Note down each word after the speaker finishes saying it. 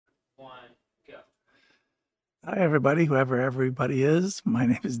One, go. Hi, everybody, whoever everybody is. My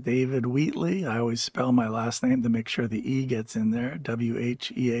name is David Wheatley. I always spell my last name to make sure the E gets in there,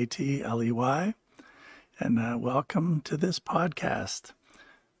 Wheatley. And welcome to this podcast.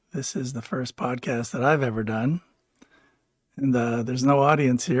 This is the first podcast that I've ever done. And there's no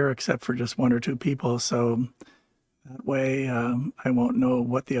audience here except for just one or two people. So that way I won't know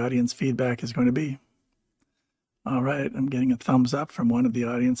what the audience feedback is going to be. All right, I'm getting a thumbs up from one of the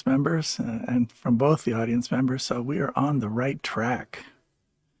audience members and from both the audience members, so we are on the right track.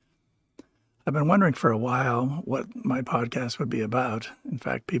 I've been wondering for a while what my podcast would be about. In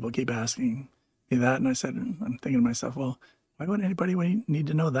fact, people keep asking me that, and I'm thinking to myself, well, why would anybody need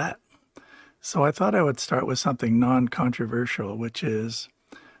to know that? So I thought I would start with something non-controversial, which is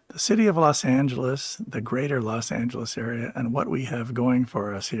the city of Los Angeles, the greater Los Angeles area, and what we have going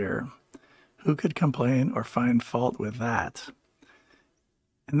for us here. Who could complain or find fault with that?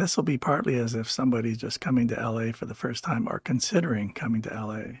 And this will be partly as if somebody's just coming to LA for the first time or considering coming to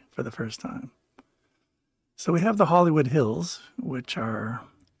LA for the first time. So we have the Hollywood Hills, which are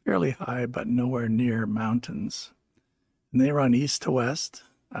fairly high but nowhere near mountains. And they run east to west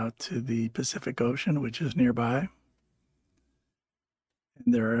out to the Pacific Ocean, which is nearby.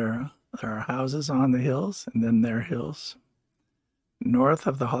 And there are houses on the hills, and then there are hills. North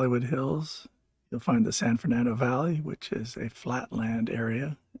of the Hollywood Hills, you'll find the San Fernando Valley, which is a flatland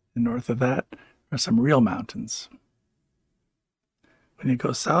area. And north of that are some real mountains. When you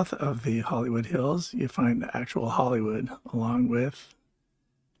go south of the Hollywood Hills, you find the actual Hollywood, along with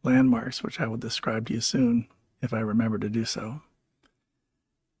landmarks, which I will describe to you soon if I remember to do so.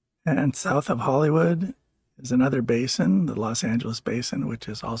 And south of Hollywood is another basin, the Los Angeles Basin, which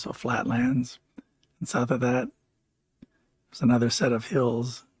is also flatlands. And south of that, there's another set of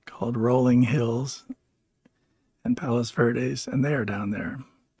hills called Rolling Hills and Palos Verdes, and they are down there.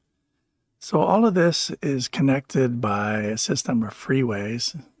 So all of this is connected by a system of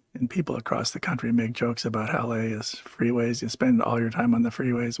freeways, and people across the country make jokes about how LA is freeways. You spend all your time on the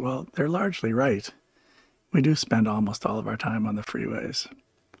freeways. Well, they're largely right. We do spend almost all of our time on the freeways.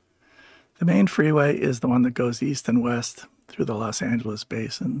 The main freeway is the one that goes east and west through the Los Angeles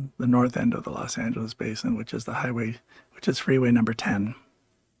Basin, the north end of the Los Angeles Basin, which is freeway number 10.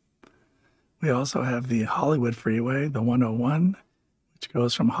 We also have the Hollywood Freeway, the 101, which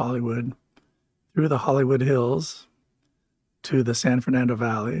goes from Hollywood through the Hollywood Hills to the San Fernando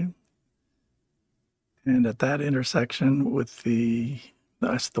Valley. And at that intersection with the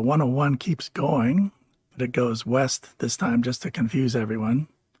 101 keeps going, but it goes west this time just to confuse everyone.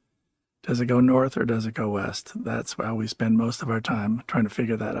 Does it go north or does it go west? That's how we spend most of our time trying to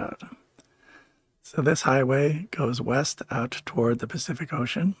figure that out. So this highway goes west out toward the Pacific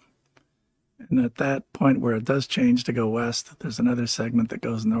Ocean. And at that point where it does change to go west, there's another segment that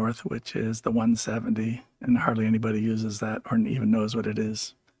goes north, which is the 170. And hardly anybody uses that or even knows what it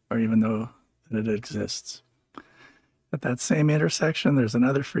is or even know that it exists. At that same intersection, there's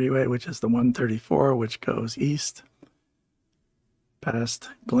another freeway, which is the 134, which goes east past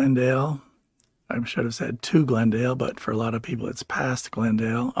Glendale. I should have said to Glendale, but for a lot of people, it's past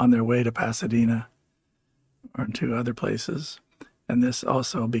Glendale on their way to Pasadena or to other places. And this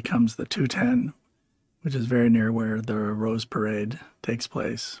also becomes the 210, which is very near where the Rose Parade takes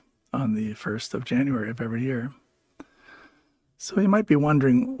place on the 1st of January of every year. So you might be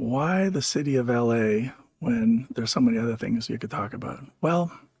wondering, why the city of LA when there's so many other things you could talk about?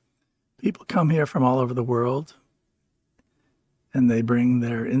 Well, people come here from all over the world, and they bring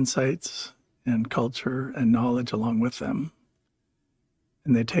their insights and culture and knowledge along with them.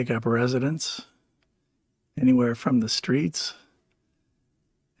 And they take up residence anywhere from the streets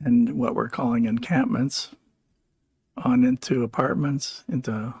and what we're calling encampments on into apartments,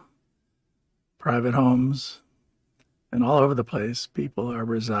 into private homes, and all over the place. People are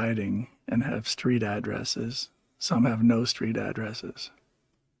residing and have street addresses. Some have no street addresses.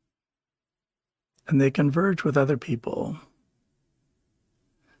 And they converge with other people.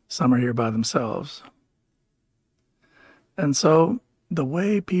 Some are here by themselves. And so the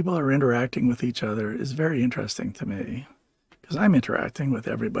way people are interacting with each other is very interesting to me, because I'm interacting with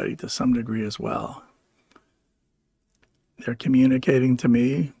everybody to some degree as well. They're communicating to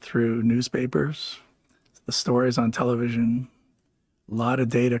me through newspapers, the stories on television, a lot of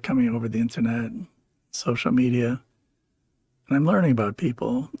data coming over the internet, social media. And I'm learning about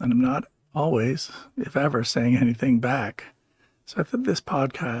people, and I'm not always, if ever, saying anything back. So I thought this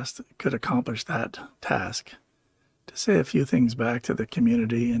podcast could accomplish that task, to say a few things back to the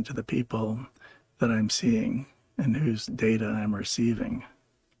community and to the people that I'm seeing and whose data I'm receiving.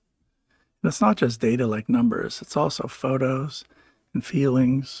 And it's not just data like numbers, it's also photos and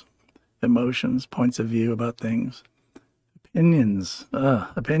feelings, emotions, points of view about things, opinions,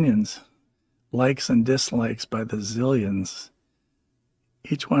 likes and dislikes by the zillions,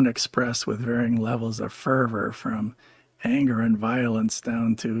 each one expressed with varying levels of fervor, from anger and violence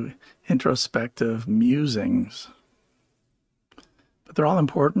down to introspective musings. But they're all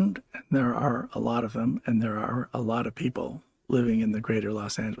important, and there are a lot of them, and there are a lot of people living in the greater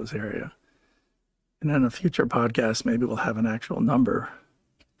Los Angeles area. And in a future podcast, maybe we'll have an actual number,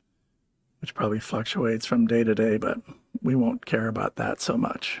 which probably fluctuates from day to day, but we won't care about that so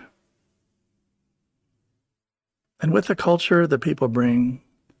much. And with the culture that people bring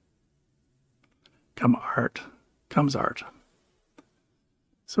comes art.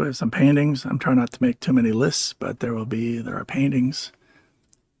 So we have some paintings. I'm trying not to make too many lists, but there are paintings,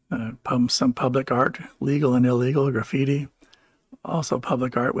 some public art, legal and illegal, graffiti, also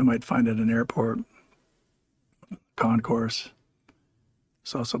public art we might find at an airport, concourse.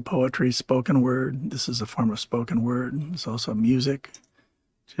 There's also poetry, spoken word. This is a form of spoken word. There's also music,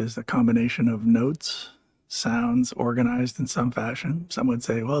 which is a combination of notes, sounds organized in some fashion. Some would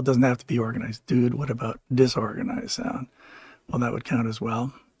say, well, it doesn't have to be organized. Dude, what about disorganized sound? Well, that would count as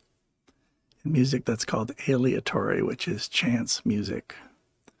well. And music that's called aleatory, which is chance music.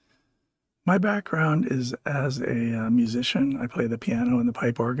 My background is as a musician. I play the piano and the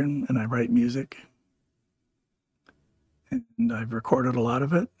pipe organ, and I write music. And I've recorded a lot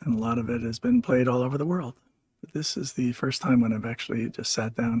of it, and a lot of it has been played all over the world. But this is the first time when I've actually just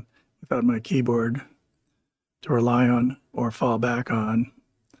sat down without my keyboard to rely on or fall back on,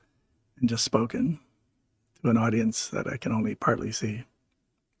 and just spoken to an audience that I can only partly see.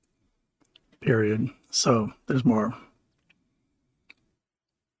 Period. So there's more.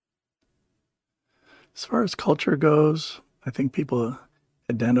 As far as culture goes, I think people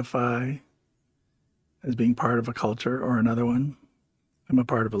identify as being part of a culture or another one. I'm a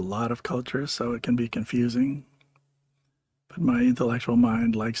part of a lot of cultures, so it can be confusing. But my intellectual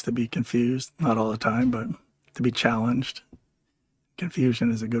mind likes to be confused, not all the time, but to be challenged.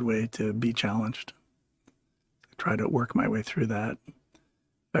 Confusion is a good way to be challenged. I try to work my way through that. In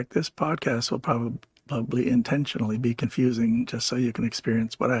fact, this podcast will probably intentionally be confusing just so you can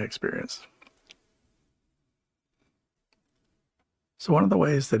experience what I experienced. So one of the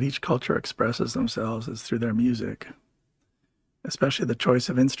ways that each culture expresses themselves is through their music, especially the choice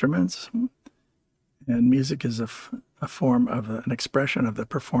of instruments. And music is a form of an expression of the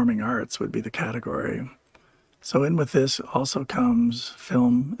performing arts would be the category. So in with this also comes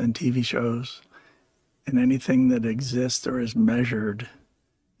film and TV shows and anything that exists or is measured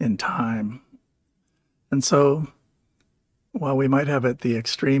in time. And so while we might have at the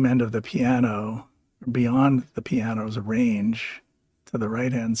extreme end of the piano, beyond the piano's range to the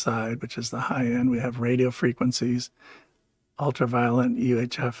right-hand side, which is the high end, we have radio frequencies, ultraviolet,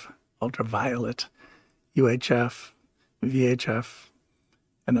 UHF, VHF,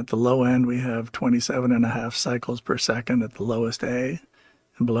 and at the low end, we have 27.5 cycles per second at the lowest A.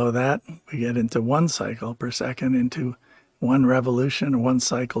 And below that, we get into 1 cycle per second, into 1 revolution, 1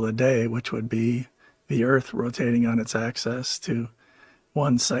 cycle a day, which would be the Earth rotating on its axis, to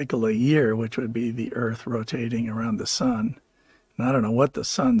 1 cycle a year, which would be the Earth rotating around the sun. And I don't know what the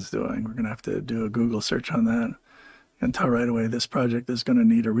sun's doing. We're going to have to do a Google search on that. And tell right away this project is going to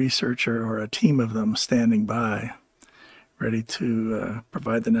need a researcher or a team of them standing by, ready to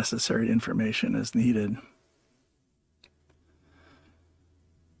provide the necessary information as needed.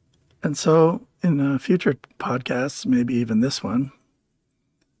 And so in future podcasts, maybe even this one,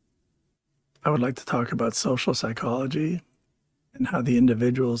 I would like to talk about social psychology and how the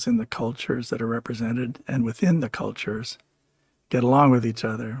individuals in the cultures that are represented and within the cultures get along with each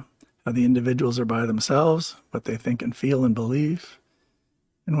other, how the individuals are by themselves, what they think and feel and believe,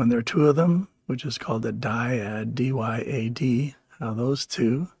 and when there are two of them, which is called a dyad, D-Y-A-D, how those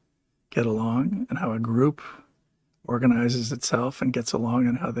two get along, and how a group organizes itself and gets along,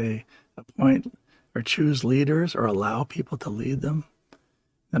 and how they appoint or choose leaders or allow people to lead them.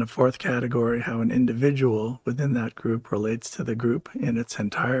 And a fourth category, how an individual within that group relates to the group in its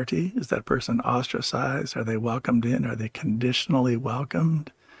entirety. Is that person ostracized? Are they welcomed in? Are they conditionally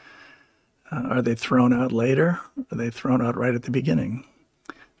welcomed? Are they thrown out later? Are they thrown out right at the beginning?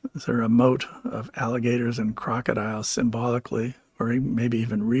 Is there a moat of alligators and crocodiles symbolically, or maybe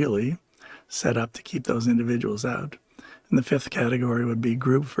even really, set up to keep those individuals out? And the fifth category would be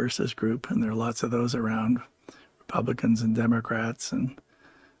group versus group, and there are lots of those around, Republicans and Democrats and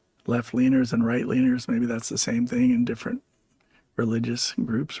left-leaners and right-leaners. Maybe that's the same thing in different religious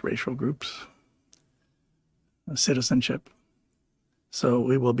groups, racial groups, citizenship. So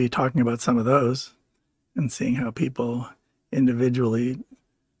we will be talking about some of those and seeing how people individually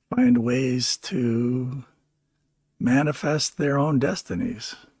find ways to manifest their own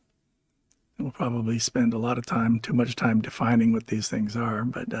destinies. We'll probably spend a lot of time, too much time defining what these things are,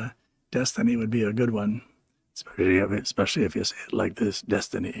 but destiny would be a good one, especially if you say it like this,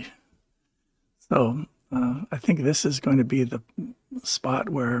 destiny. So I think this is going to be the spot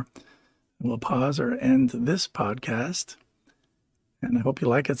where we'll pause or end this podcast. And I hope you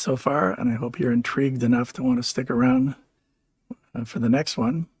like it so far, and I hope you're intrigued enough to want to stick around for the next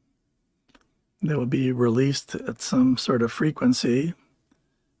one. They will be released at some sort of frequency,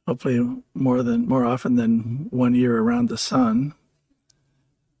 hopefully more often than 1 year around the sun.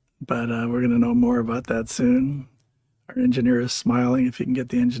 But we're going to know more about that soon. Our engineer is smiling. If you can get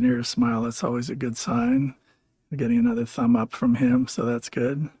the engineer to smile, that's always a good sign. We're getting another thumb up from him, so that's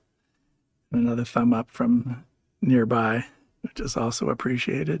good. And another thumb up from nearby, which is also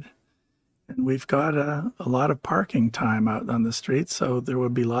appreciated. And we've got a lot of parking time out on the street, so there will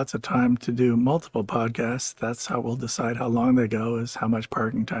be lots of time to do multiple podcasts. That's how we'll decide how long they go, is how much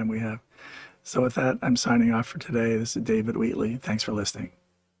parking time we have. So with that, I'm signing off for today. This is David Wheatley. Thanks for listening.